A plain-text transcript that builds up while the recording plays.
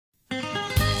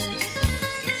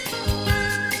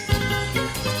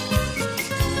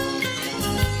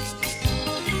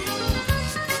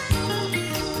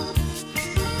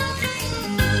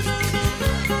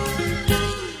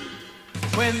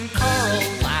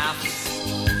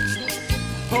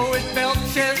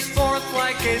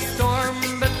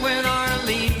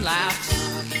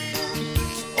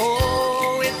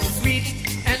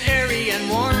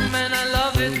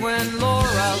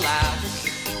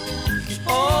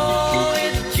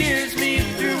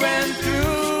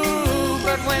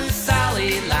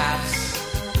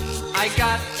I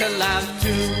got to laugh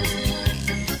too.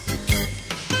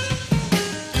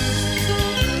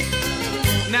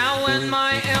 Now when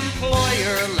my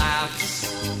employer laughs,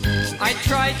 I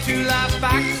try to laugh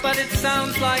back, but it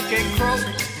sounds like a croak.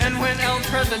 And when El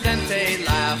Presidente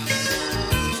laughs,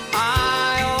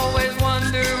 I always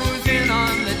wonder who's in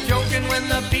on the joke. And when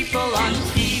the people on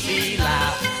TV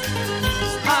laugh,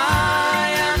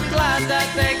 I am glad that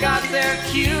they got their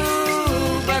cue.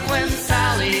 But when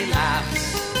Sally laughs,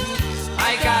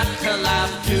 I got to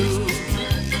laugh too.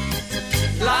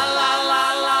 La la la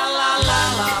la la la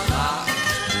la la.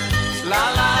 La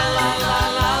la la la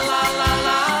la la la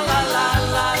la la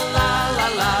la la la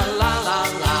la la la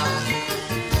la.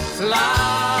 La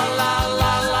la la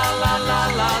la la la la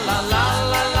la la la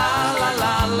la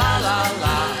la la la la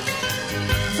la.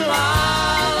 La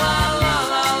la la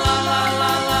la la la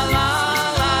la la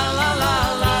la la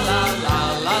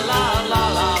la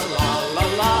la la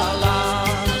la la.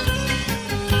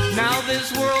 Now this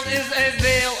world is a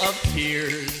veil of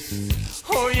tears.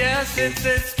 Oh yes, it's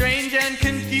a strange and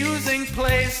confusing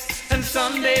place. And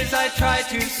some days I try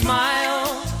to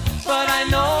smile, but I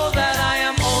know that I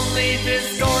am only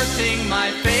distorting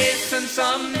my face. And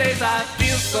some days I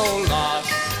feel so lost.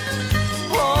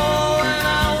 Oh, and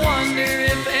I wonder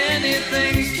if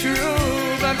anything's true.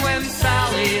 But when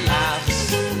Sally